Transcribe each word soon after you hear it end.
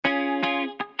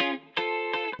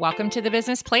Welcome to the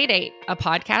Business Playdate, a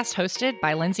podcast hosted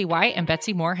by Lindsay White and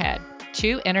Betsy Moorhead,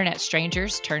 two internet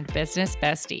strangers turned business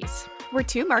besties. We're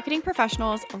two marketing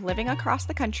professionals living across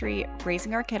the country,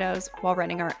 raising our kiddos while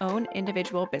running our own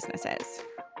individual businesses.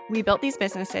 We built these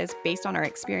businesses based on our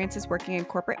experiences working in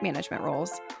corporate management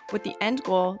roles, with the end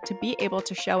goal to be able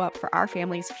to show up for our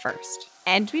families first.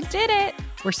 And we did it!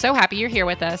 We're so happy you're here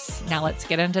with us. Now let's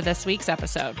get into this week's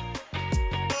episode.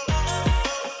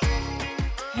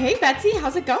 Hey, Betsy,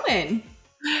 how's it going?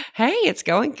 Hey, it's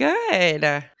going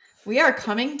good. We are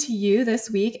coming to you this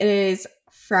week. It is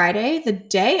Friday, the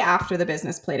day after the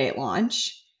Business Playdate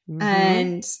launch. Mm-hmm.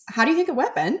 And how do you think it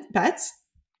went, Bets?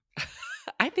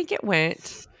 I think it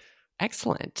went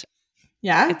excellent.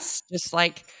 Yeah? It's just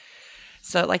like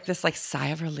this sigh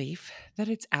of relief that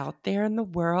it's out there in the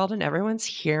world and everyone's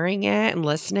hearing it and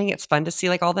listening. It's fun to see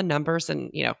like all the numbers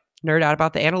and, nerd out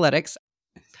about the analytics.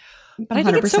 But I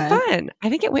think 100%. it's so fun. I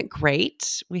think it went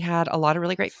great. We had a lot of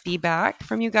really great feedback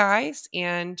from you guys,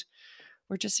 and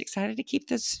we're just excited to keep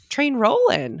this train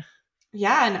rolling.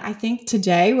 Yeah, and I think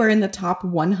today we're in the top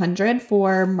 100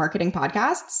 for marketing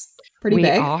podcasts. Pretty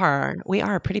big. We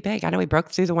are pretty big. I know we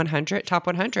broke through the top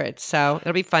 100. So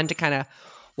it'll be fun to kind of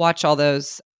watch all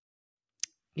those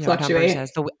fluctuate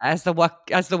as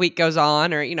the week goes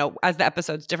on, or as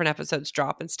the different episodes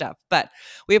drop and stuff. But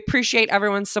we appreciate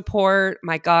everyone's support.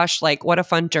 My gosh, like what a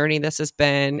fun journey this has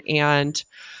been, and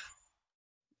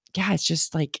yeah, it's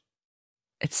just like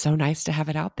it's so nice to have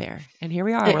it out there. And here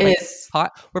we are.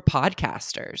 We're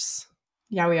podcasters.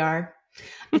 Yeah, we are.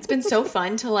 It's been so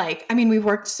fun to we've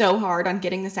worked so hard on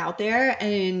getting this out there,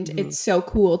 and it's so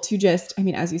cool to just,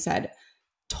 as you said,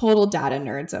 total data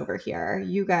nerds over here.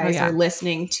 You guys are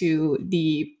listening to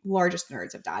the largest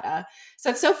nerds of data.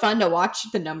 So it's so fun to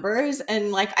watch the numbers,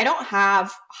 and I don't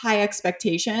have high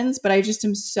expectations, but I just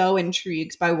am so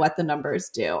intrigued by what the numbers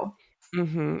do.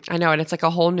 Mm-hmm. I know. And it's like a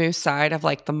whole new side of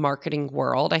the marketing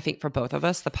world, I think, for both of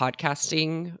us, the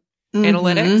podcasting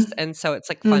analytics. And so it's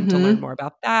fun to learn more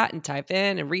about that and dive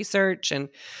in and research and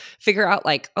figure out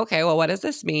okay, well, what does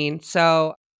this mean?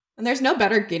 So, and there's no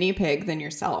better guinea pig than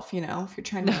yourself, if you're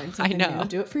trying to learn something new,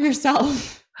 do it for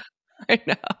yourself. I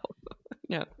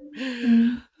know.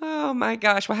 Oh my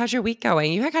gosh. Well, how's your week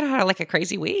going? You kind of had a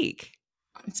crazy week.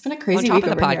 It's been a crazy week on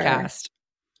top of the podcast.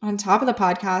 On top of the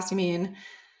podcast,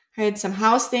 I had some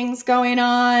house things going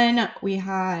on. We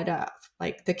had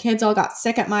the kids all got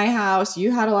sick at my house.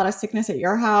 You had a lot of sickness at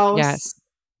your house. Yes,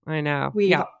 I know.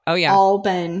 We've all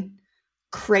been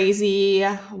crazy.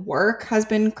 Work has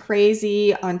been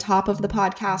crazy on top of the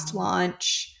podcast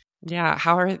launch. Yeah.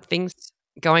 How are things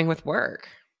going with work?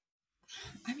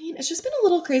 It's just been a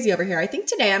little crazy over here. I think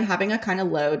today I'm having a kind of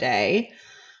low day.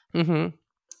 Mm-hmm.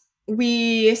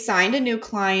 We signed a new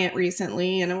client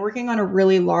recently, and I'm working on a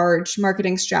really large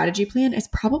marketing strategy plan. It's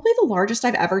probably the largest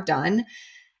I've ever done.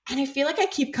 And I feel like I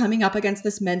keep coming up against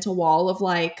this mental wall of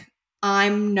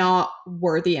I'm not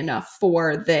worthy enough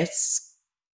for this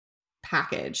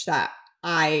package that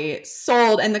I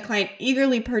sold and the client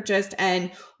eagerly purchased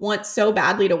and wants so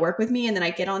badly to work with me. And then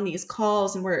I get on these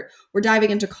calls, and we're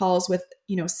diving into calls with,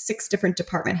 6 different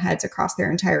department heads across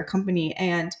their entire company.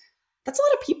 And that's a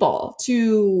lot of people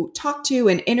to talk to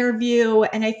and interview.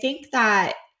 And I think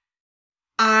that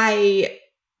a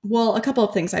couple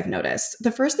of things I've noticed.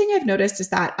 The first thing I've noticed is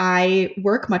that I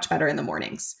work much better in the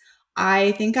mornings.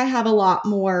 I think I have a lot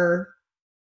more,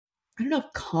 I don't know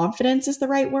if confidence is the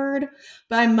right word,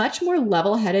 but I'm much more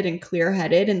level-headed and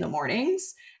clear-headed in the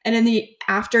mornings. And in the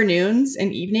afternoons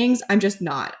and evenings, I'm just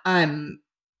not. I'm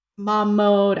mom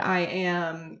mode. I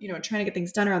am, trying to get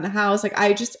things done around the house.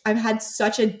 I've had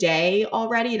such a day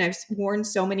already, and I've worn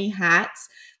so many hats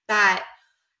that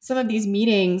some of these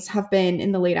meetings have been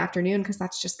in the late afternoon because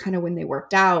that's just kind of when they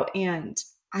worked out. And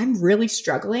I'm really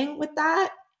struggling with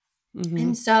that. Mm-hmm.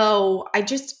 And so I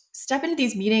just step into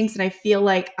these meetings and I feel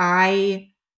like I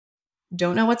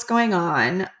don't know what's going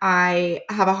on. I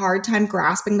have a hard time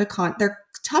grasping they're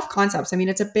tough concepts.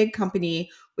 It's a big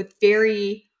company with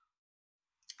very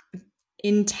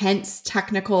intense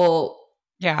technical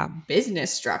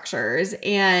business structures,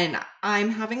 and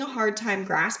I'm having a hard time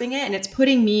grasping it, and it's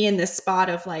putting me in this spot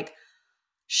of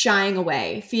shying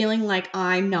away, feeling like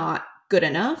I'm not good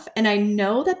enough. And I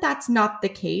know that that's not the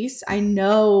case. I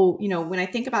know, when I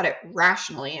think about it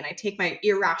rationally and I take my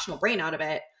irrational brain out of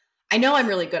it, I know I'm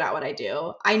really good at what I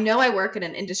do. I know I work in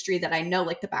an industry that I know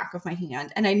the back of my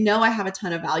hand, and I know I have a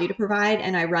ton of value to provide,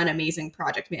 and I run amazing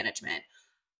project management.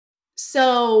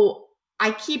 So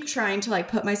I keep trying to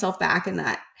put myself back in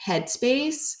that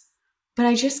headspace, but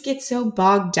I just get so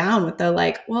bogged down with the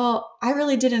I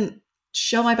really didn't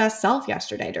show my best self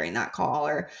yesterday during that call,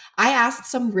 or I asked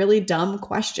some really dumb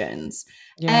questions.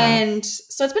 Yeah. And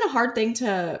so it's been a hard thing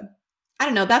to, I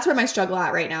don't know, that's where my struggle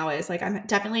at right now is. Like, I'm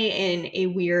definitely in a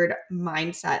weird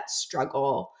mindset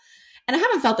struggle. And I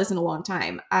haven't felt this in a long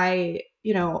time. Well, I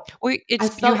you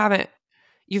felt haven't,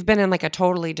 you've been in like a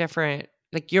totally different,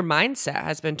 like your mindset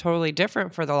has been totally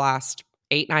different for the last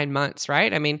 8, 9 months,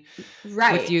 right? I mean, with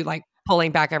right. you like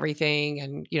pulling back everything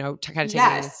and, kind of taking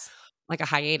Yes. like a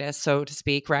hiatus, so to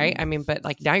speak, right? I mean, but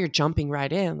like now you're jumping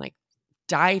right in, like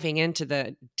diving into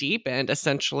the deep end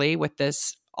essentially with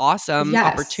this awesome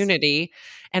Yes. opportunity.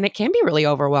 And it can be really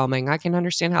overwhelming. I can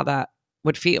understand how that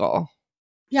would feel.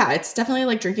 Yeah, it's definitely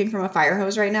like drinking from a fire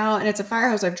hose right now. And it's a fire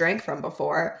hose I've drank from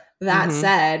before. That Hmm.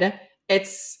 said,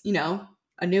 it's,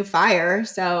 a new fire.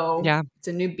 So Yeah. it's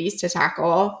a new beast to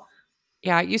tackle.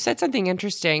 Yeah, you said something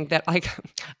interesting that like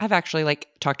I've actually like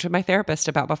talked to my therapist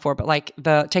about before, but like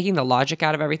the taking the logic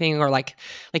out of everything, or like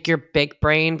your big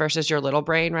brain versus your little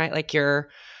brain, right? Like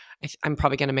I'm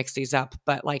probably going to mix these up,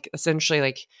 but like essentially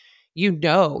like you're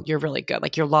really good.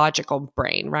 Like your logical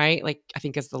brain, right? Like I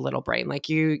think is the little brain. Like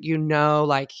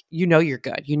like you're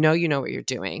good. You know what you're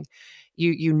doing.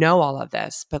 You know all of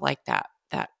this, but like that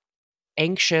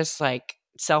anxious, like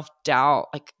self-doubt,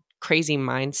 like crazy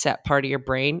mindset part of your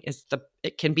brain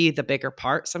it can be the bigger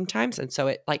part sometimes. And so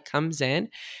it like comes in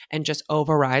and just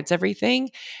overrides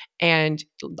everything. And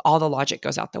all the logic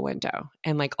goes out the window.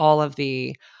 And like all of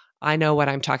I know what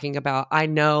I'm talking about. I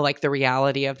know like the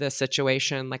reality of this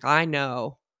situation. Like I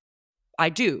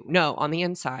do know on the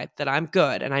inside that I'm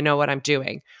good and I know what I'm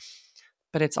doing,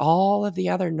 but it's all of the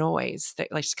other noise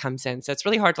that like just comes in. So it's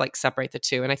really hard to like separate the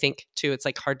two. And I think too, it's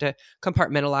like hard to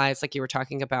compartmentalize, like you were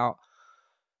talking about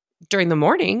during the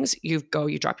mornings. You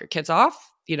drop your kids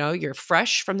off, you're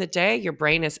fresh from the day, your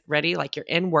brain is ready, like you're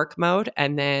in work mode.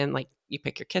 And then like you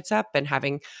pick your kids up and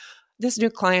having this new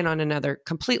client on another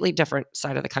completely different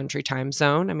side of the country time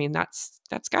zone. I mean, that's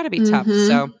got to be tough.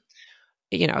 So,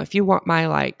 Mm-hmm. if you want my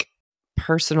like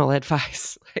personal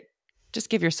advice, like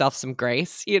just give yourself some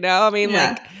grace, I mean,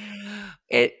 Yeah,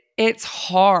 like it's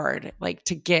hard like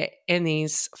to get in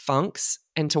these funks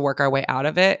and to work our way out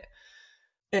of it.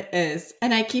 it is.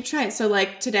 And I keep trying. So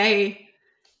like today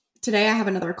I have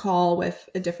another call with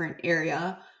a different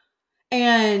area.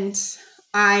 And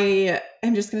I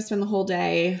am just going to spend the whole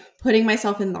day putting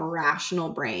myself in the rational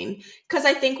brain. Because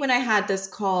I think when I had this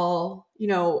call,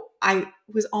 I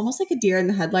was almost like a deer in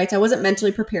the headlights. I wasn't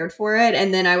mentally prepared for it.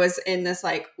 And then I was in this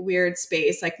like weird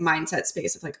space, like mindset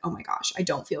space of like, oh my gosh, I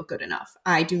don't feel good enough.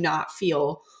 I do not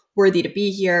feel worthy to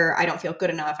be here. I don't feel good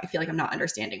enough. I feel like I'm not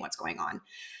understanding what's going on.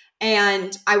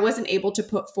 And I wasn't able to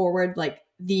put forward like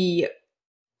the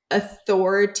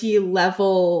authority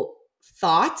level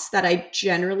thoughts that I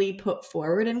generally put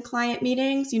forward in client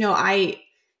meetings. I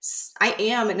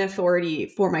am an authority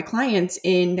for my clients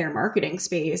in their marketing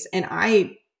space, and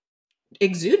I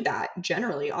exude that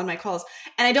generally on my calls.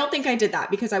 And I don't think I did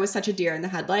that because I was such a deer in the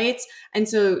headlights. And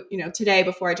so, today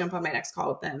before I jump on my next call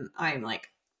with them, I'm like,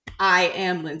 I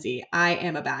am Lindsay. I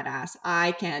am a badass.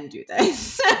 I can do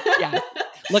this. Yeah.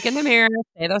 Look in the mirror,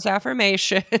 say those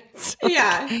affirmations.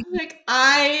 Yeah, like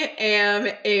I am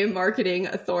a marketing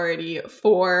authority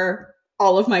for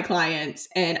all of my clients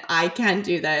and I can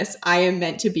do this. I am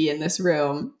meant to be in this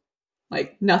room.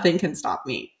 Like nothing can stop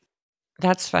me.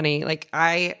 That's funny.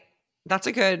 That's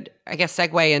a good, I guess,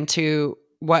 segue into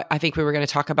what I think we were going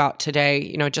to talk about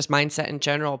today, just mindset in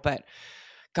general. But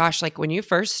gosh, like when you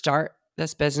first start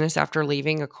this business after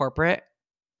leaving a corporate,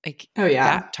 like Oh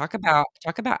yeah. that, talk about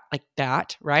like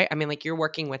that, right? I mean, like you're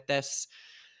working with this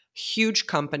huge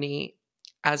company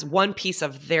as one piece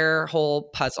of their whole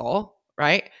puzzle,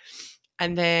 right?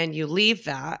 And then you leave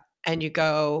that and you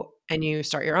go and you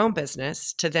start your own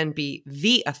business to then be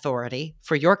the authority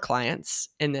for your clients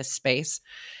in this space.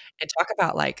 And talk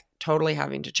about like totally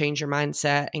having to change your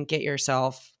mindset and get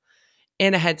yourself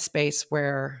in a headspace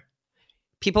where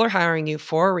people are hiring you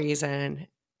for a reason.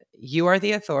 You are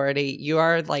the authority. You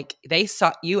are like, they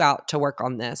sought you out to work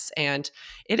on this. And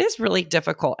it is really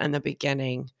difficult in the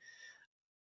beginning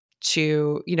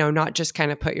to, not just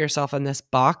kind of put yourself in this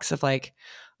box of like,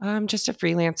 I'm just a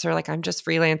freelancer. Like, I'm just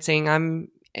freelancing.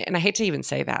 And I hate to even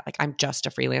say that, like, I'm just a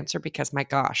freelancer because my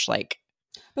gosh, like,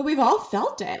 But we've all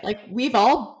felt it. Like we've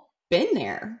all been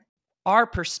there. our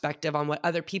perspective on what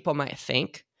other people might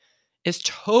think is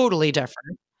totally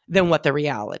different than what the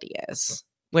reality is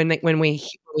when we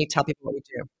tell people what we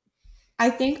do. I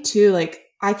think too, like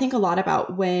I think a lot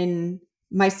about when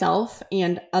myself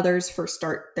and others first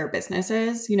start their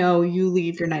businesses. You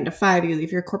leave your 9 to 5, you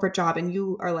leave your corporate job and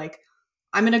you are like,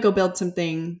 I'm going to go build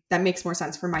something that makes more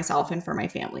sense for myself and for my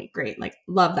family. Great. Like,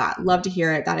 love that. Love to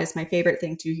hear it. That is my favorite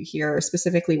thing to hear,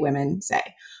 specifically women say.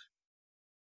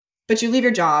 But you leave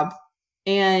your job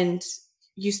and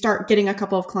you start getting a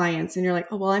couple of clients and you're like,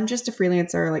 oh, well, I'm just a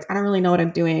freelancer. Like, I don't really know what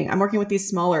I'm doing. I'm working with these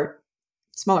smaller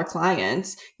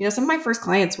clients. You know, some of my first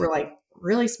clients were like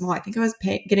really small. I think I was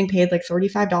getting paid like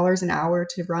 $35 an hour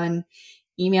to run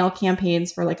email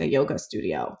campaigns for like a yoga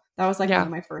studio. That was like one of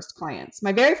my first clients.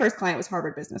 My very first client was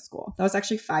Harvard Business School. That was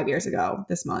actually 5 years ago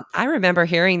this month. I remember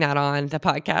hearing that on the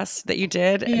podcast that you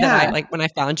did. Yeah. That I like when I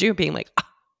found you being like, oh,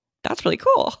 that's really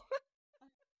cool.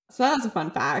 So that was a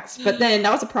fun fact. But then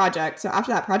that was a project. So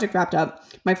after that project wrapped up,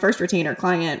 my first retainer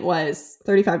client was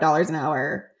 $35 an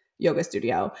hour yoga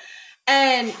studio.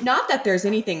 And not that there's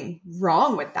anything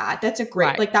wrong with that. That's a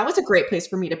great, like, that was a great place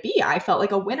for me to be. I felt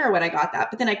like a winner when I got that.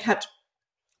 But then I kept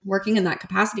working in that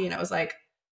capacity and I was like,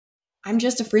 I'm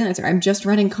just a freelancer. I'm just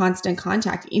running constant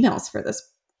contact emails for this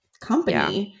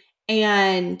company. Yeah.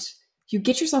 And you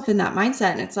get yourself in that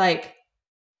mindset and it's like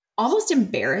almost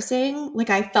embarrassing.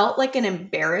 Like, I felt like an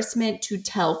embarrassment to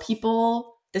tell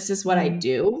people this is what I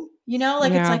do, you know,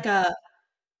 like it's like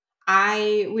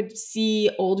I would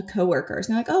see old coworkers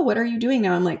and they're like, oh, what are you doing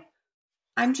now? I'm like,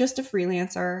 I'm just a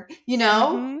freelancer, you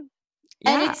know? Mm-hmm.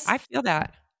 Yeah, and I feel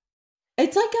that.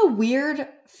 It's like a weird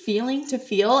feeling to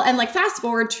feel. And like, fast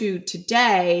forward to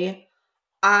today,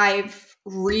 I've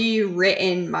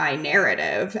rewritten my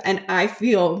narrative and I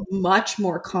feel much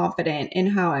more confident in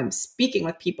how I'm speaking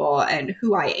with people and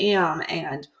who I am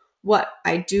and what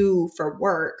I do for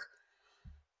work.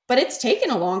 But it's taken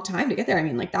a long time to get there. I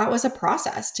mean, like, that was a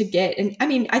process to get. And I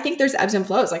mean, I think there's ebbs and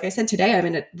flows. Like I said, today I'm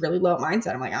in a really low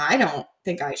mindset. I'm like, I don't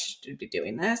think I should be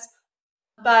doing this.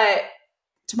 But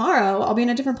tomorrow I'll be in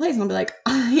a different place and I'll be like,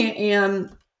 I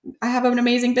have an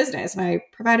amazing business and I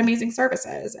provide amazing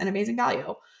services and amazing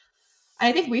value. And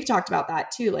I think we've talked about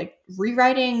that too, like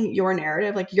rewriting your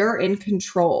narrative, like you're in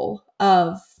control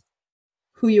of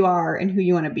who you are and who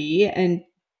you want to be, and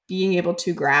being able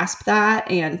to grasp that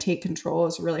and take control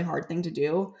is a really hard thing to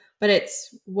do, but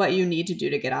it's what you need to do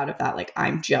to get out of that, like,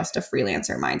 I'm just a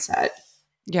freelancer mindset.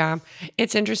 Yeah.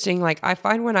 It's interesting. Like, I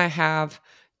find when I have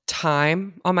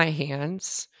time on my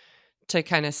hands to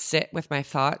kind of sit with my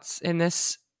thoughts in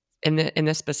this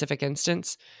specific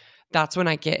instance, that's when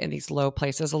I get in these low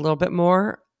places a little bit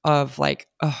more of like,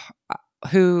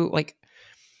 who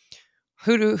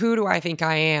do I think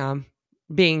I am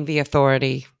being the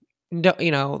authority? No,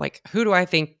 you know, like, who do I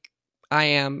think I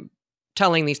am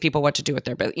telling these people what to do with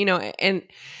their business? You know,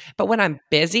 but when I'm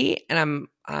busy and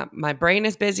my brain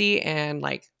is busy and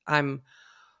like I'm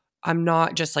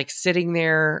not just like sitting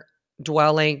there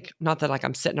dwelling, not that like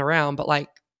I'm sitting around, but like,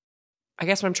 I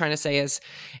guess what I'm trying to say is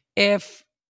if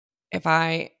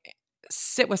I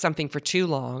sit with something for too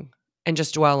long and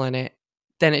just dwell in it,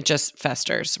 then it just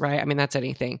festers, right? I mean, that's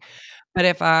anything. But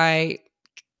if I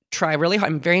try really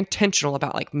hard, I'm very intentional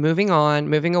about like moving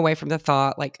away from the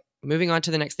thought, like moving on to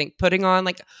the next thing, putting on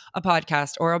like a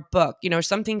podcast or a book, you know,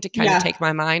 something to kind of take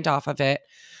my mind off of it,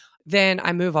 then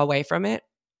I move away from it.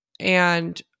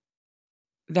 And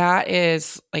that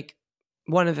is like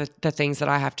one of the things that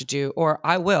I have to do, or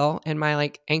I will in my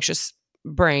like anxious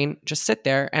brain, just sit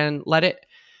there and let it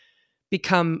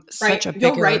become such a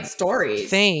bigger write stories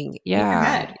thing.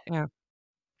 Yeah. Yeah.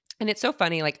 And it's so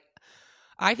funny. Like,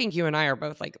 I think you and I are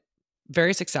both like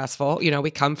very successful. You know, we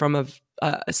come from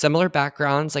a similar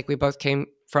backgrounds. Like, we both came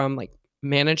from like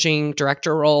managing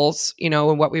director roles, you know,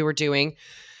 and what we were doing.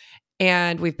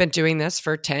 And we've been doing this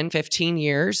for 10, 15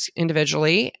 years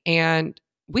individually. And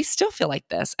we still feel like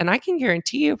this. And I can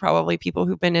guarantee you probably people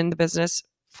who've been in the business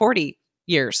 40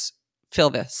 years feel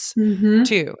this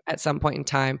too at some point in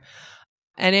time.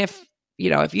 And if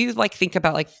you like think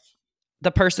about like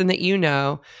the person that you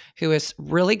know who is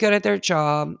really good at their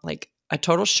job, like a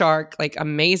total shark, like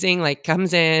amazing, like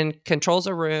comes in, controls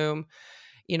a room,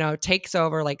 you know, takes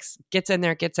over, like gets in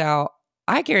there, gets out.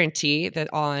 I guarantee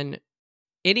that on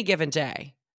any given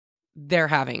day, they're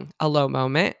having a low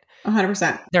moment.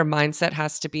 100%. Their mindset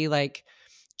has to be like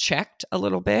checked a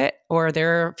little bit, or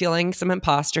they're feeling some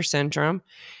imposter syndrome.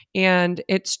 And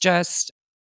it's just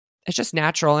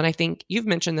natural. And I think you've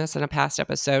mentioned this in a past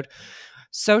episode.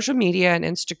 Social media and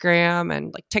Instagram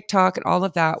and like TikTok and all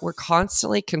of that, we're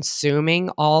constantly consuming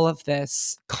all of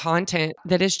this content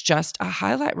that is just a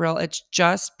highlight reel. It's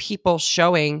just people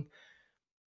showing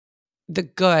the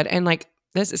good. And like,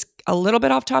 this is a little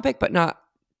bit off topic, but not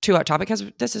too off topic, because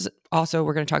this is also,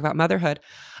 we're going to talk about motherhood.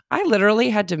 I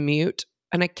literally had to mute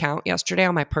an account yesterday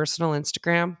on my personal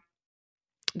Instagram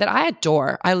that I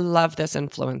adore. I love this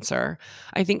influencer.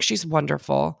 I think she's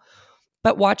wonderful.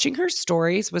 But watching her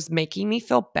stories was making me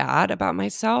feel bad about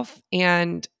myself.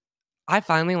 And I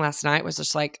finally last night was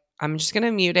just like, I'm just going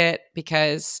to mute it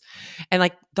because, and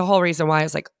like the whole reason why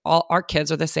is like all our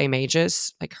kids are the same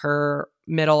ages. Like her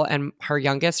middle and her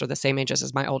youngest are the same ages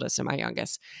as my oldest and my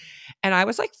youngest. And I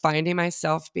was like finding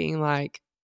myself being like,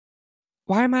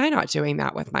 why am I not doing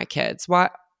that with my kids? Why,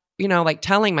 like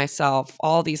telling myself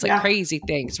all these like Yeah. crazy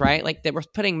things, right? Like they were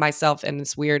putting myself in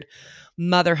this weird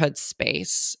motherhood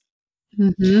space.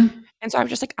 Mm-hmm. And so I was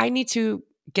just like, I need to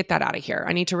get that out of here.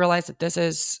 I need to realize that this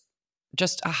is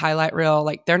just a highlight reel.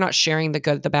 Like they're not sharing the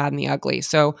good, the bad, and the ugly.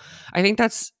 So I think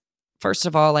that's, first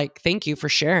of all, like, thank you for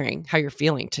sharing how you're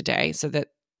feeling today. So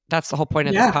that's the whole point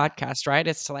of this Yeah. podcast, right?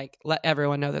 It's to like let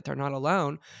everyone know that they're not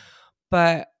alone.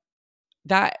 But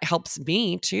that helps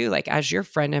me too, like as your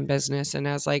friend in business and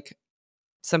as like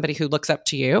somebody who looks up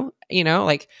to you,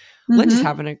 like Lindsay's Mm-hmm.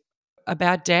 having a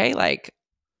bad day. Like,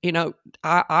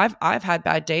 I've had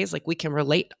bad days. Like we can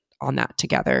relate on that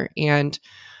together and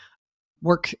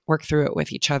work through it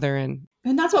with each other. And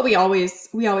that's what we always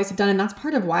have done. And that's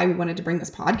part of why we wanted to bring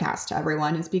this podcast to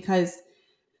everyone, is because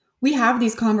we have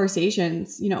these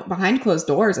conversations, behind closed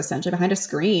doors, essentially behind a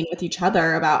screen with each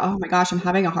other about, oh my gosh, I'm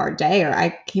having a hard day, or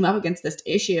I came up against this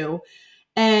issue.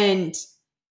 And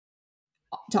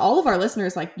to all of our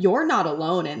listeners, like, you're not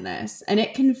alone in this. And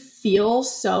it can feel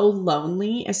so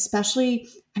lonely, especially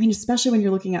when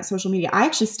you're looking at social media. I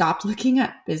actually stopped looking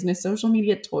at business social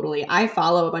media totally. I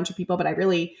follow a bunch of people, but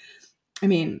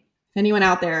if anyone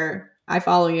out there, I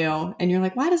follow you and you're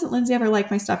like, why doesn't Lindsay ever like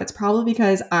my stuff? It's probably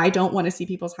because I don't want to see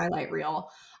people's highlight reel.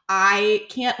 I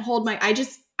can't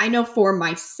I know for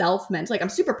myself mentally, like, I'm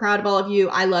super proud of all of you.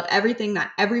 I love everything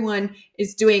that everyone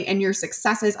is doing and your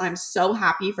successes. I'm so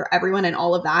happy for everyone and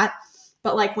all of that.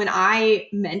 But like, when I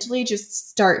mentally just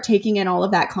start taking in all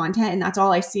of that content and that's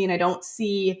all I see, and I don't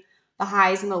see the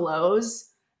highs and the lows,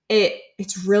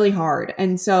 it's really hard.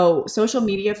 And so social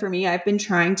media for me, I've been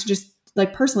trying to just,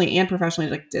 like, personally and professionally,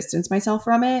 like, distance myself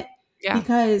from it, yeah,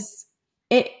 because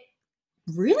it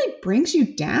really brings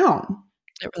you down.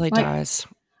 it really Like, does.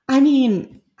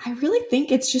 I really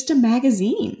think it's just a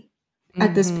magazine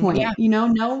at this Yeah. point.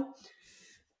 No,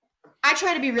 I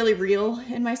try to be really real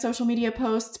in my social media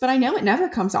posts, but I know it never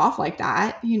comes off like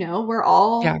that. We're Yeah.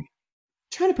 all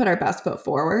trying to put our best foot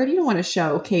forward. You don't want to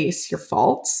showcase your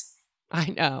faults. I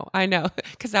know.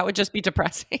 Cause that would just be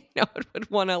depressing. No one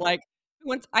would want to like,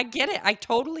 once I get it. I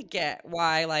totally get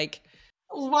why, like,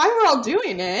 Why we're all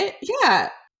doing it. Yeah.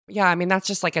 yeah, I mean, that's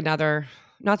just like another,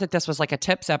 not that this was like a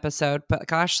tips episode, but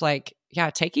gosh, like, yeah,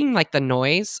 taking like the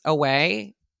noise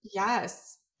away.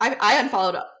 Yes. I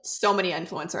unfollowed so many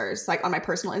influencers, like, on my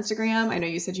personal Instagram. I know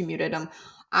you said you muted them.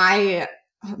 My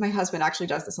husband actually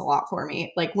does this a lot for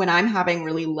me. Like, when I'm having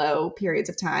really low periods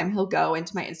of time, he'll go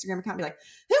into my Instagram account and be like,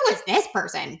 who is this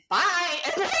person? Bye.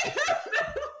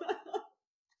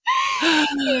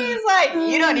 He's like,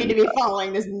 you don't need to be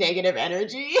following this negative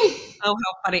energy. Oh,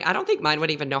 how funny. I don't think mine would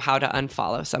even know how to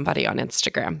unfollow somebody on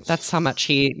Instagram. That's how much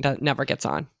he never gets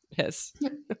on his.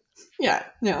 Yeah,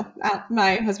 no,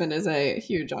 my husband is a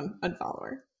huge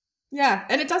unfollower. Yeah,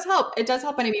 and it does help. It does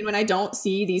help. And when I don't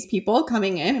see these people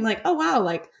coming in, I'm like, oh wow,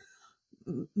 like,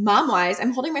 mom wise,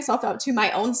 I'm holding myself up to my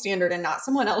own standard and not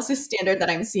someone else's standard that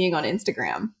I'm seeing on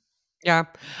Instagram. Yeah.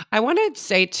 I want to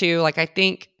say too, like, I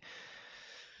think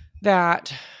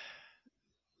that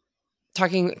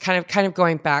talking kind of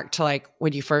going back to like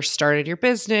when you first started your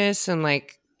business and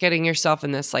like getting yourself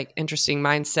in this like interesting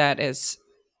mindset is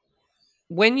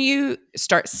when you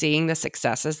start seeing the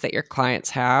successes that your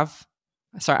clients have.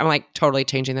 Sorry, I'm like totally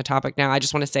changing the topic now. I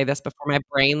just want to say this before my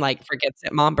brain like forgets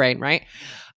it. Mom brain, right?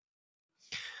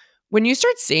 When you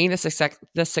start seeing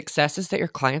the successes that your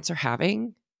clients are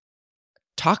having,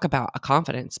 talk about a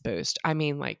confidence boost. I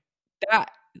mean, like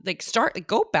that, like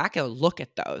go back and look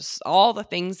at those, all the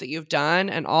things that you've done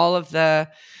and all of the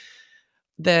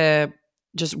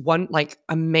just one like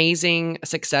amazing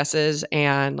successes.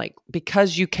 And like,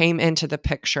 because you came into the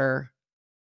picture,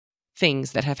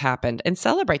 things that have happened, and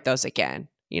celebrate those again.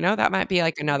 That might be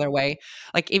like another way,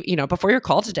 like, before your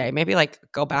call today, maybe like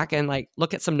go back and like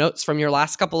look at some notes from your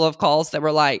last couple of calls that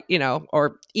were like,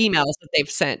 or emails that they've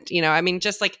sent, I mean,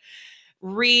 just like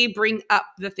bring up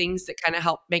the things that kind of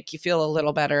help make you feel a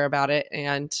little better about it.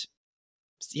 And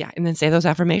yeah, and then say those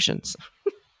affirmations.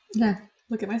 Yeah,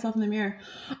 look at myself in the mirror.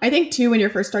 I think too, when you're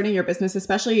first starting your business,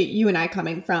 especially you and I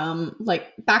coming from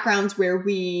like backgrounds where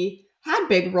we had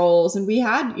big roles and we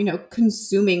had,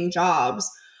 consuming jobs,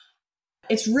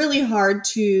 it's really hard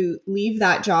to leave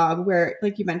that job where,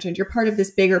 like you mentioned, you're part of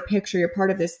this bigger picture, you're part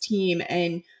of this team,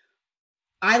 and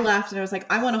I left and I was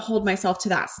like, I want to hold myself to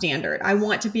that standard. I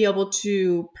want to be able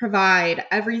to provide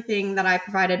everything that I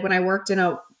provided when I worked in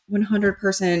a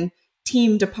 100-person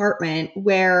team department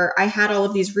where I had all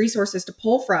of these resources to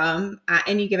pull from at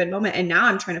any given moment. And now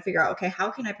I'm trying to figure out, okay, how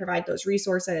can I provide those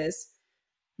resources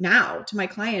now to my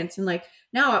clients? And like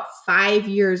now 5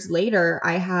 years later,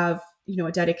 I have,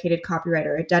 a dedicated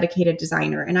copywriter, a dedicated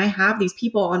designer, and I have these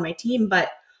people on my team, but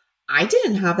I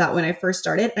didn't have that when I first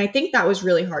started. And I think that was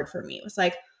really hard for me. It was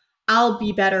like, I'll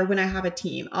be better when I have a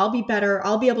team. I'll be better.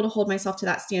 I'll be able to hold myself to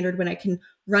that standard when I can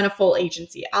run a full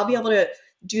agency. I'll be able to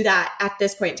do that at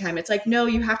this point in time. It's like, no,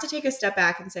 you have to take a step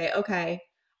back and say, okay,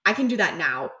 I can do that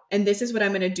now. And this is what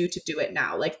I'm going to do it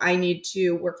now. Like I need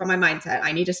to work on my mindset.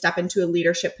 I need to step into a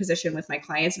leadership position with my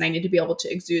clients, and I need to be able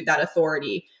to exude that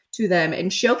authority to them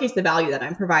and showcase the value that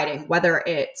I'm providing, whether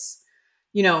it's,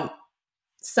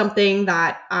 something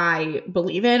that I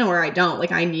believe in or I don't.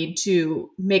 Like I need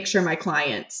to make sure my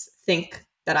clients think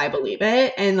that I believe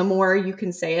it. And the more you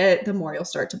can say it, the more you'll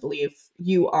start to believe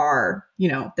you are,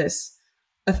 this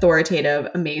authoritative,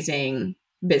 amazing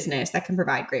business that can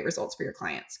provide great results for your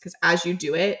clients. Because as you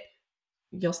do it,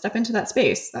 you'll step into that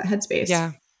space, that headspace.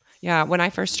 Yeah. Yeah. When I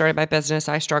first started my business,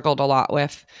 I struggled a lot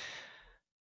with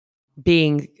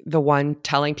being the one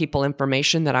telling people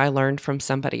information that I learned from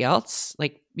somebody else.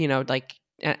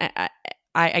 I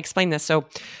explained this. So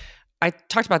I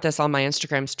talked about this on my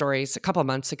Instagram stories a couple of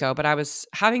months ago, but I was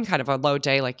having kind of a low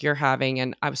day like you're having.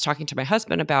 And I was talking to my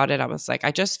husband about it. I was like,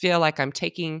 I just feel like I'm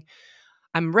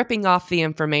ripping off the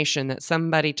information that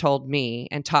somebody told me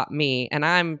and taught me, and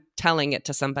I'm telling it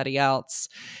to somebody else.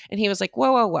 And he was like,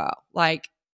 whoa, whoa, whoa. Like,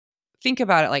 think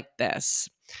about it like this.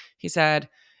 He said,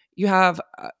 you have,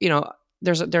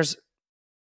 there's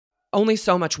only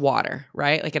so much water,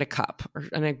 right? Like in a cup or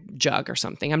in a jug or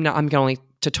something. I'm going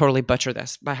to totally butcher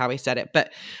this by how he said it,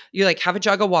 but you like have a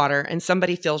jug of water and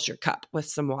somebody fills your cup with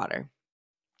some water.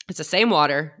 It's the same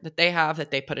water that they have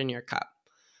that they put in your cup.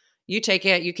 You take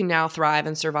it, you can now thrive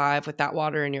and survive with that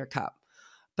water in your cup.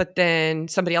 But then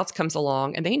somebody else comes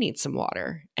along and they need some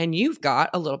water and you've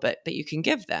got a little bit that you can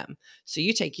give them. So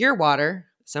you take your water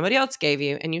somebody else gave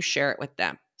you and you share it with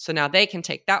them. So now they can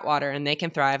take that water and they can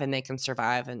thrive and they can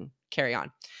survive and carry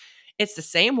on. It's the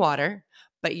same water,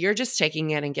 but you're just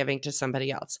taking it and giving to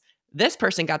somebody else. This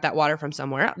person got that water from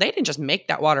somewhere else. They didn't just make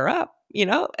that water up,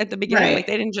 at the beginning. Right. Like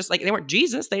they didn't just they weren't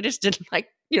Jesus. They just didn't take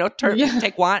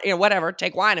wine,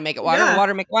 take wine and make it water,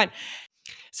 water make wine.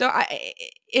 So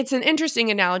it's an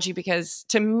interesting analogy because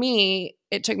to me,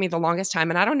 it took me the longest time.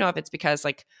 And I don't know if it's because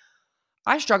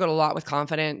I struggled a lot with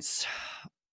confidence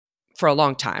for a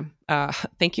long time.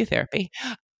 Thank you, therapy.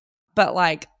 But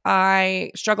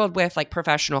I struggled with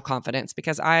professional confidence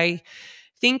because I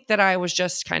think that I was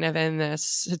just kind of in this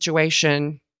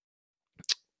situation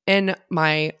in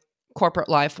my corporate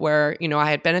life where, I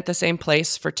had been at the same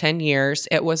place for 10 years.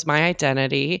 It was my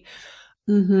identity.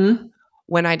 Mm-hmm.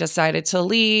 When I decided to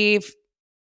leave,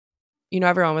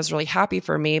 everyone was really happy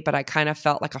for me, but I kind of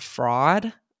felt like a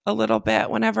fraud a little bit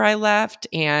whenever I left.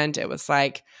 And it was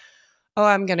like, oh,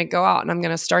 I'm going to go out and I'm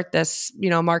going to start this,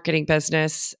 marketing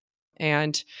business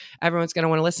and everyone's going to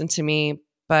want to listen to me.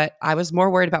 But I was more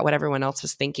worried about what everyone else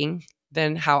was thinking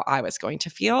than how I was going to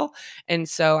feel. And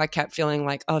so I kept feeling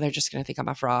like, oh, they're just going to think I'm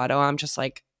a fraud. Oh, I'm just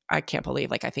I can't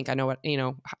believe, I think I know what,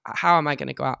 how am I going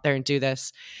to go out there and do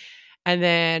this? And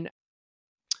then,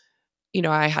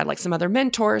 I had some other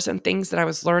mentors and things that I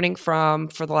was learning from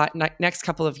for the next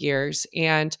couple of years.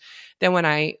 And then when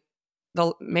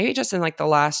maybe just in the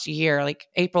last year,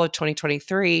 April of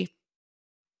 2023,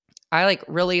 I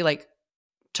really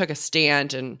took a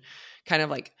stand and kind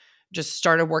of just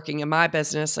started working in my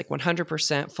business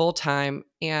 100% full time.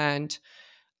 And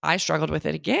I struggled with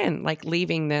it again,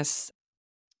 leaving this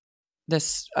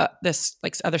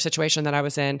other situation that I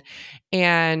was in.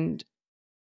 And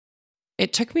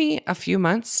it took me a few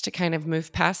months to kind of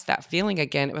move past that feeling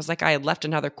again. It was like I had left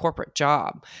another corporate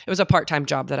job. It was a part-time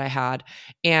job that I had.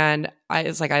 And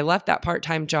I left that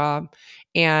part-time job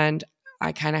and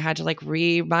I kind of had to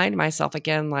remind myself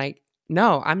again,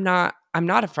 no, I'm not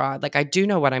a fraud. I do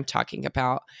know what I'm talking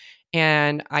about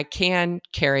and I can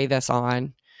carry this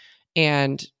on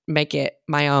and make it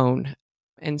my own.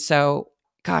 And so,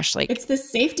 gosh, it's the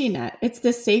safety net. It's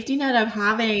the safety net of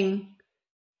having,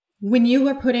 when you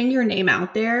are putting your name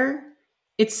out there,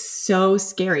 it's so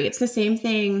scary. It's the same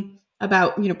thing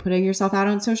about, putting yourself out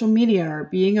on social media or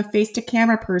being a face to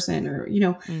camera person or,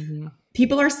 mm-hmm.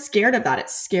 People are scared of that.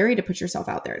 It's scary to put yourself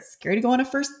out there. It's scary to go on a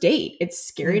first date. It's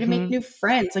scary to make new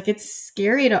friends. It's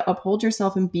scary to uphold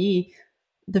yourself and be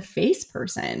the face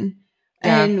person.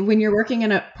 Yeah. And when you're working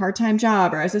in a part-time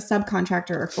job or as a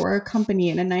subcontractor or for a company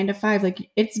in a 9 to 5,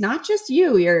 like it's not just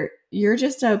you. You're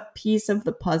just a piece of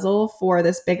the puzzle for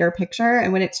this bigger picture.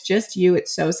 And when it's just you,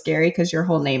 it's so scary because your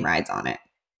whole name rides on it.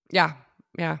 Yeah.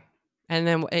 Yeah. And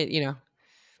then,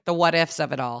 the what ifs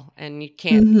of it all. And you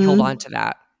can't hold on Mm-hmm. to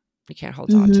that. You can't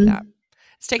hold on to that. Mm-hmm.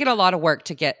 It's taken a lot of work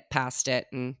to get past it.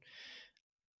 And,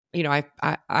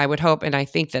 I would hope, and I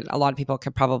think that a lot of people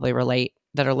could probably relate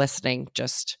that are listening.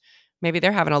 Just maybe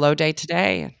they're having a low day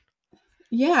today.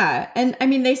 Yeah. And I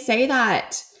mean, they say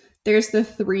that there's the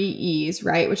 3 E's,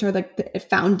 right? Which are like the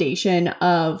foundation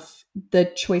of the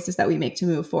choices that we make to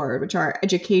move forward, which are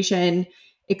education,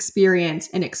 experience,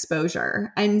 and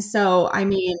exposure. And so, I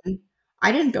mean,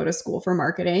 I didn't go to school for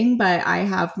marketing, but I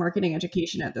have marketing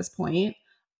education at this point.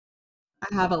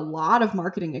 I have a lot of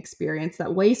marketing experience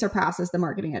that way surpasses the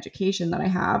marketing education that I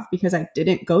have because I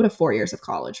didn't go to 4 years of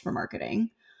college for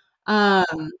marketing.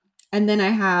 Um, and then I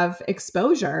have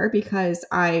exposure because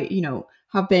I,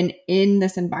 have been in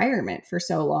this environment for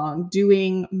so long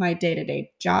doing my day to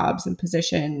day jobs and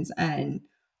positions and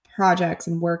projects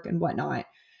and work and whatnot.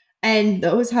 And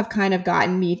those have kind of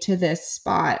gotten me to this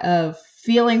spot of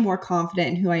feeling more confident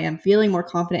in who I am, feeling more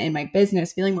confident in my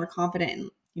business, feeling more confident in,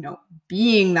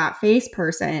 being that face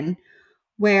person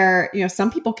where,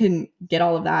 some people can get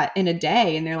all of that in a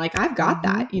day and they're like, I've got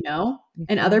Mm-hmm. that.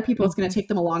 And other people, it's going to take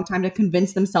them a long time to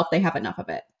convince themselves they have enough of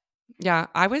it. Yeah.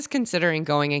 I was considering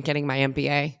going and getting my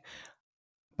MBA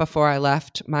before I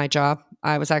left my job.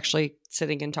 I was actually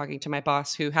sitting and talking to my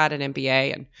boss who had an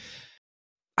MBA, and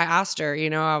I asked her,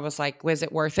 I was like, was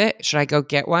it worth it? Should I go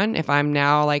get one? If I'm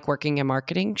now like working in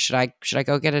marketing, should I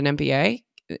go get an MBA?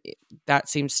 That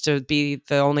seems to be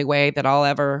the only way that I'll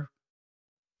ever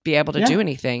be able to do Yeah.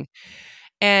 anything.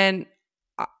 And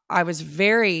I was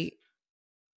very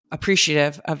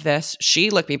appreciative of this. She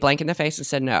looked me blank in the face and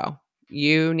said, no,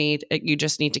 you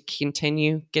just need to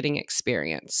continue getting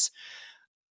experience.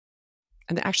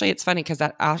 And actually, it's funny because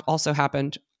that also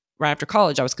happened right after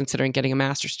college. I was considering getting a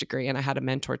master's degree, and I had a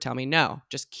mentor tell me, no,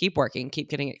 just keep working, keep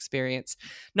getting experience.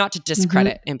 Not to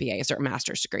discredit MBAs or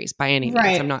master's degrees by any means.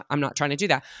 Right. I'm not trying to do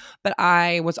that. But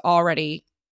I was already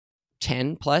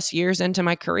 10 plus years into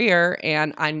my career,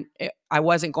 and I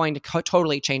wasn't going to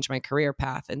totally change my career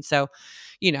path. And so,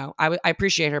 I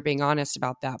appreciate her being honest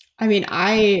about that. I mean,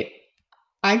 I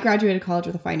graduated college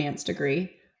with a finance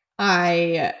degree.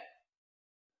 I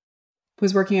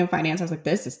was working in finance. I was like,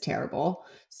 this is terrible.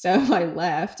 So I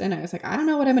left and I was like, I don't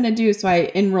know what I'm going to do. So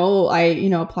I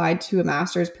applied to a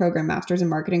master's in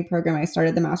marketing program. I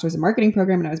started the master's in marketing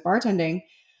program and I was bartending.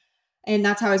 And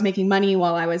that's how I was making money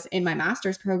while I was in my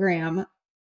master's program.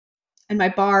 And my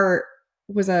bar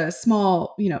was a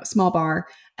small bar.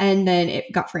 And then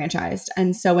it got franchised.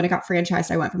 And so when it got franchised,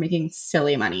 I went from making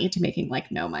silly money to making like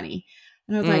no money.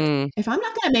 And I was like, if I'm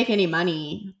not going to make any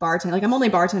money bartending, like I'm only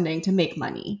bartending to make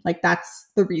money. Like that's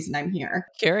the reason I'm here.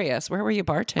 Curious, where were you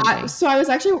bartending? So I was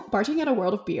actually bartending at a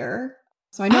World of Beer.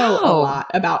 So I know a lot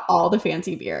about all the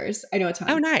fancy beers. I know a ton.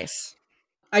 Oh, nice.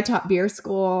 I taught beer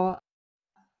school.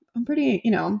 I'm pretty,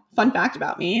 fun fact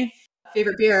about me.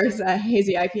 Favorite beer is a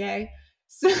hazy IPA.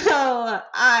 So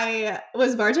I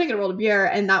was bartending at World of Beer,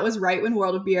 and that was right when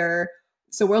World of Beer.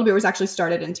 So World of Beer was actually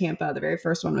started in Tampa. The very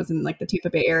first one was in like the Tampa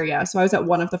Bay area. So I was at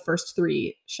one of the first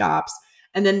 3 shops,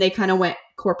 and then they kind of went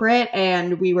corporate,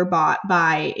 and we were bought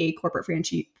by a corporate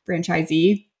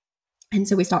franchisee, and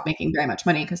so we stopped making very much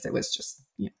money because it was just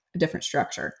a different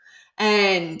structure.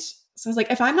 And so I was like,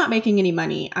 if I'm not making any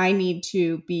money, I need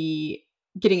to be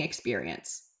getting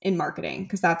experience in marketing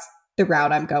because that's the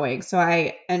route I'm going. So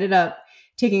I ended up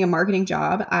taking a marketing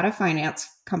job at a finance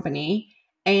company,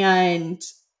 and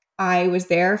I was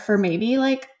there for maybe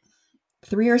like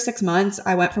 3 or 6 months.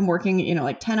 I went from working,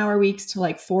 like 10-hour weeks to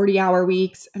like 40-hour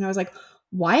weeks. And I was like,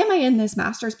 why am I in this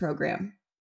master's program?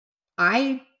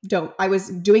 I was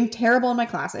doing terrible in my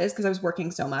classes because I was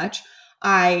working so much.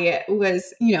 I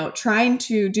was, trying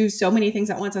to do so many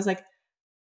things at once. I was like,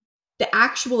 the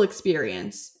actual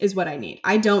experience is what I need.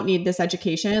 I don't need this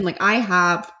education. Like I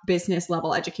have business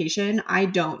level education. I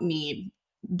don't need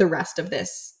the rest of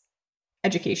this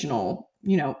educational,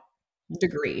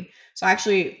 degree. So I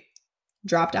actually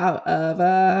dropped out of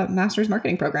a master's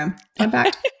marketing program. Fun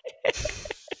fact.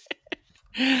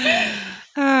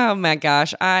 Oh my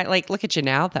gosh. Look at you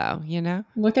now though,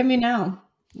 Look at me now.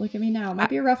 It might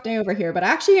be a rough day over here, but I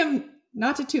actually am,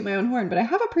 not to toot my own horn, but I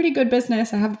have a pretty good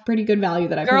business. I have a pretty good value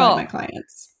that I provide my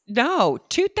clients. No,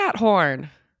 toot that horn.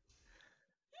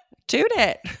 Toot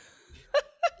it.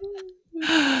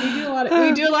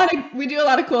 We do a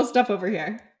lot of cool stuff over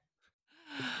here.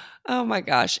 Oh my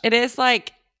gosh. It is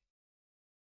like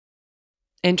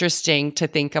interesting to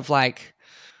think of like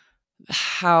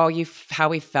how we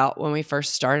felt when we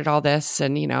first started all this,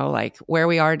 and like where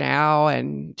we are now,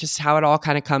 and just how it all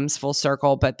kind of comes full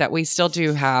circle, but that we still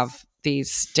do have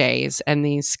these days and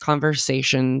these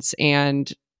conversations,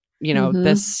 and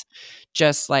this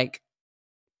just like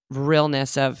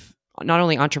realness of not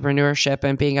only entrepreneurship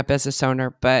and being a business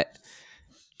owner, but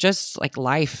just like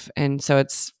life. And so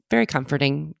it's very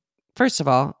comforting, first of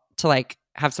all, to like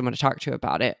have someone to talk to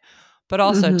about it, but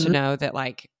also to know that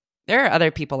like there are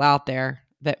other people out there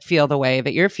that feel the way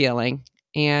that you're feeling,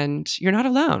 and you're not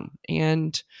alone.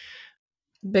 And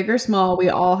big or small, we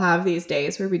all have these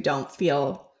days where we don't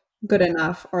feel good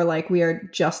enough, or like we are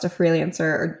just a freelancer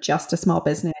or just a small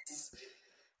business.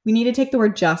 We need to take the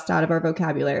word just out of our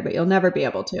vocabulary, but you'll never be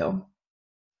able to.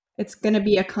 It's going to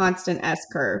be a constant S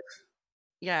curve.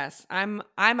 yes, I'm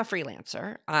a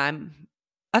freelancer. I'm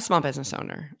a small business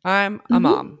owner. I'm a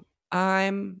mom.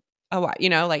 I'm a wife.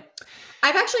 Like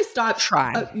I've actually stopped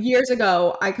years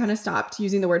ago. I kind of stopped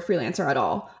using the word freelancer at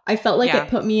all. I felt like it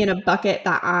put me in a bucket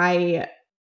that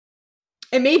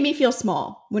it made me feel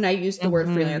small when I used the word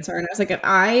freelancer. And I was like, if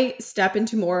I step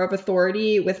into more of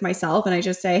authority with myself and I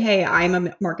just say, hey, I'm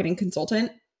a marketing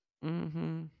consultant.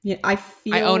 I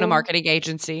own a marketing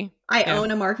agency. I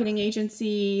own a marketing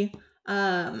agency.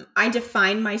 I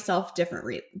define myself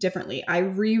differently. I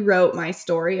rewrote my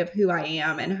story of who I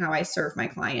am and how I serve my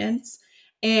clients.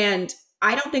 And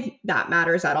I don't think that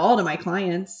matters at all to my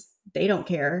clients. They don't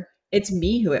care. It's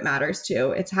me who it matters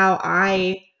to. It's how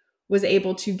I was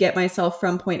able to get myself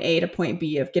from point A to point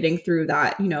B of getting through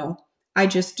that, I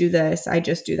just do this, I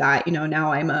just do that.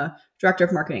 Now I'm a director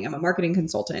of marketing. I'm a marketing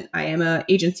consultant. I am an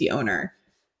agency owner,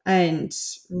 and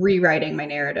rewriting my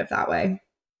narrative that way.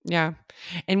 Yeah.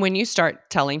 And when you start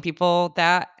telling people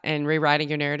that and rewriting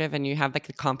your narrative, and you have like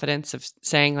the confidence of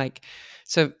saying like,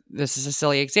 so this is a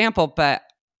silly example, but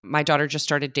my daughter just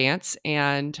started dance,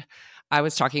 and I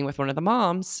was talking with one of the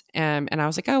moms, and I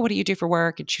was like, oh, what do you do for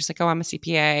work? And she was like, oh, I'm a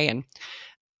CPA. And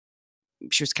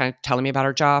she was kind of telling me about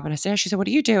her job. And I said, she said, what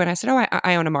do you do? And I said, oh,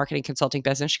 I own a marketing consulting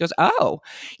business. She goes, oh,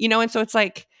 and so it's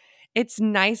like, it's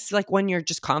nice, like when you're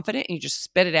just confident and you just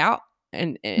spit it out.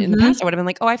 And in the past, I would have been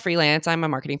like, oh, I freelance. I'm a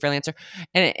marketing freelancer.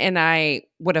 And I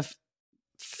would have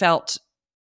felt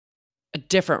a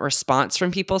different response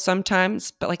from people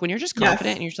sometimes. But like when you're just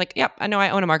confident and you're just like, yep, I know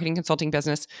I own a marketing consulting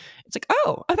business. It's like,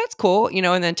 oh, that's cool.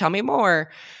 And then tell me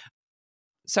more.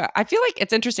 So I feel like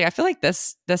it's interesting. I feel like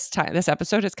this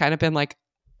episode has kind of been like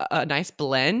a nice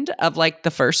blend of like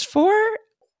the first four.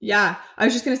 Yeah. I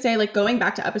was just going to say, like, going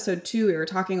back to episode 2, we were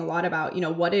talking a lot about,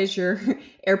 what is your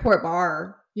airport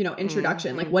bar,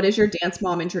 introduction? Like, what is your dance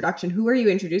mom introduction? Who are you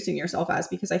introducing yourself as?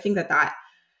 Because I think that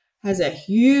has a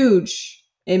huge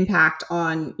impact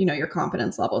on, your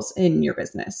confidence levels in your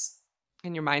business.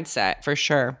 And your mindset, for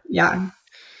sure. Yeah.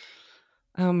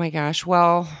 Oh my gosh.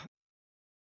 Well,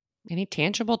 any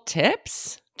tangible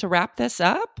tips to wrap this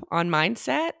up on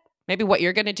mindset? Maybe what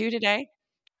you're going to do today?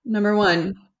 Number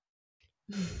 1,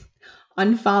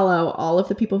 unfollow all of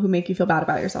the people who make you feel bad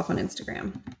about yourself on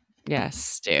Instagram.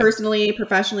 Yes, do. Personally,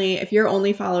 professionally, if you're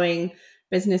only following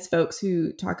business folks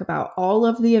who talk about all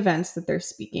of the events that they're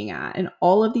speaking at and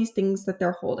all of these things that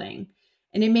they're holding,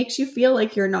 and it makes you feel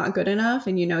like you're not good enough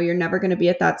and you're never going to be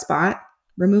at that spot,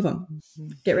 remove them.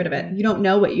 Get rid of it. You don't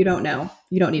know what you don't know.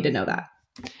 You don't need to know that.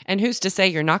 And who's to say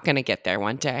you're not going to get there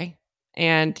one day?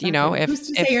 And, exactly. Who's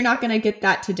to say you're not going to get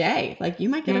that today? Like, you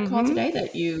might get a call today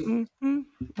that you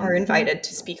are invited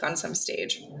to speak on some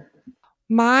stage.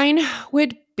 Mine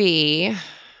would be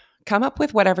come up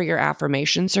with whatever your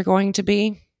affirmations are going to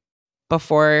be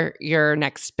before your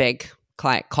next big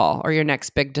client call or your next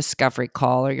big discovery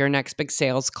call or your next big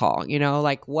sales call.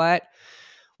 Like what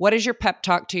is your pep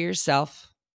talk to yourself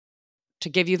to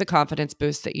give you the confidence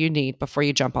boost that you need before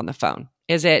you jump on the phone?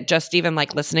 Is it just even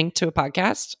like listening to a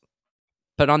podcast?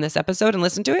 Put on this episode and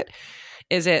listen to it?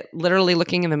 Is it literally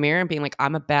looking in the mirror and being like,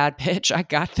 I'm a bad bitch, I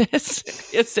got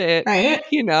this? Is it, right?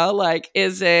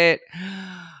 Is it,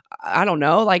 I don't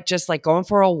know, like just like going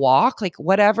for a walk, like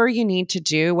whatever you need to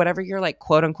do, whatever your like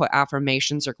quote unquote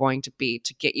affirmations are going to be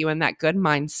to get you in that good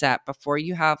mindset before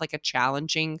you have like a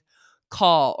challenging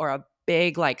call or a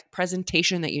big like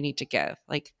presentation that you need to give.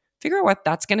 Like figure out what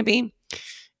that's going to be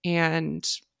and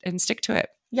stick to it.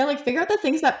 Yeah. Like figure out the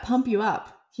things that pump you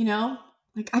up,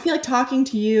 Like I feel like talking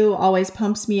to you always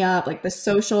pumps me up. Like the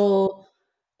social,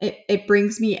 it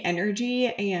brings me energy,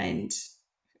 and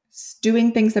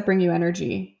doing things that bring you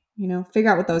energy, figure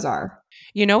out what those are.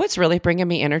 What's really bringing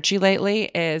me energy lately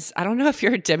is, I don't know if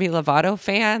you're a Demi Lovato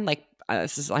fan, like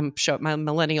my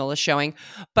millennial is showing,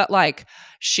 but like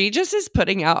she just is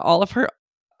putting out all of her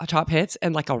top hits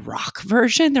and like a rock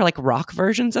version. They're like rock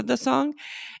versions of the song.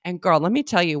 And girl, let me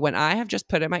tell you, when I have just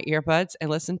put in my earbuds and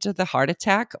listened to the Heart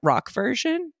Attack rock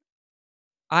version,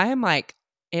 I am like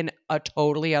in a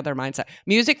totally other mindset.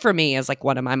 Music for me is like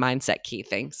one of my mindset key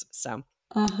things. So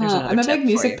there's another I'm a tip big for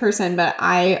music you. person, but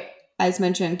I, as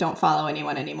mentioned, don't follow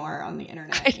anyone anymore on the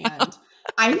internet. And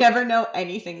I never know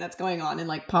anything that's going on in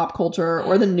like pop culture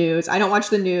or the news. I don't watch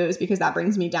the news because that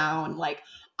brings me down. Like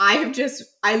I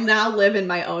now live in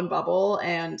my own bubble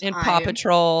and Paw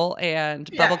Patrol and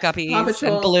Bubble Paw Guppies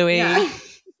Patrol, and Bluey. yeah.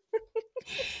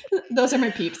 Those are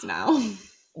my peeps now.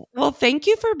 Well, thank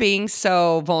you for being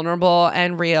so vulnerable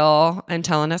and real and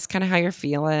telling us kind of how you're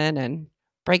feeling and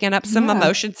bringing up some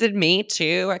emotions in me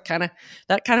too. That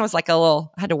kind of was like I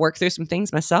had to work through some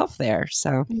things myself there.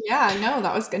 So yeah, no,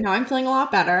 that was good. Now I'm feeling a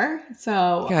lot better.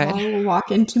 So good. I will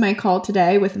walk into my call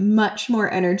today with much more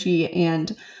energy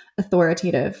and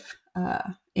authoritative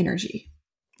energy.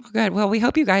 Good. Well, we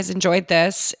hope you guys enjoyed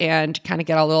this and kind of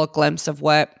get a little glimpse of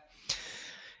what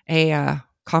a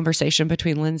conversation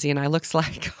between Lindsay and I looks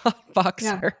like on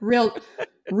Voxer. Yeah,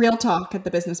 real talk at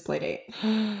the business play date.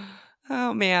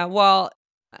 Oh man. Well,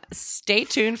 stay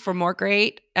tuned for more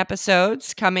great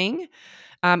episodes coming.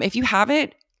 If you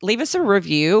haven't, leave us a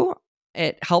review.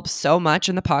 It helps so much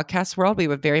in the podcast world. We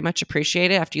would very much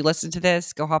appreciate it. After you listen to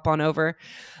this, go hop on over,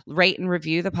 rate and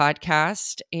review the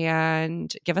podcast,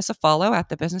 and give us a follow at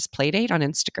the Business Playdate on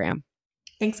Instagram.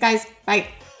 Thanks, guys. Bye.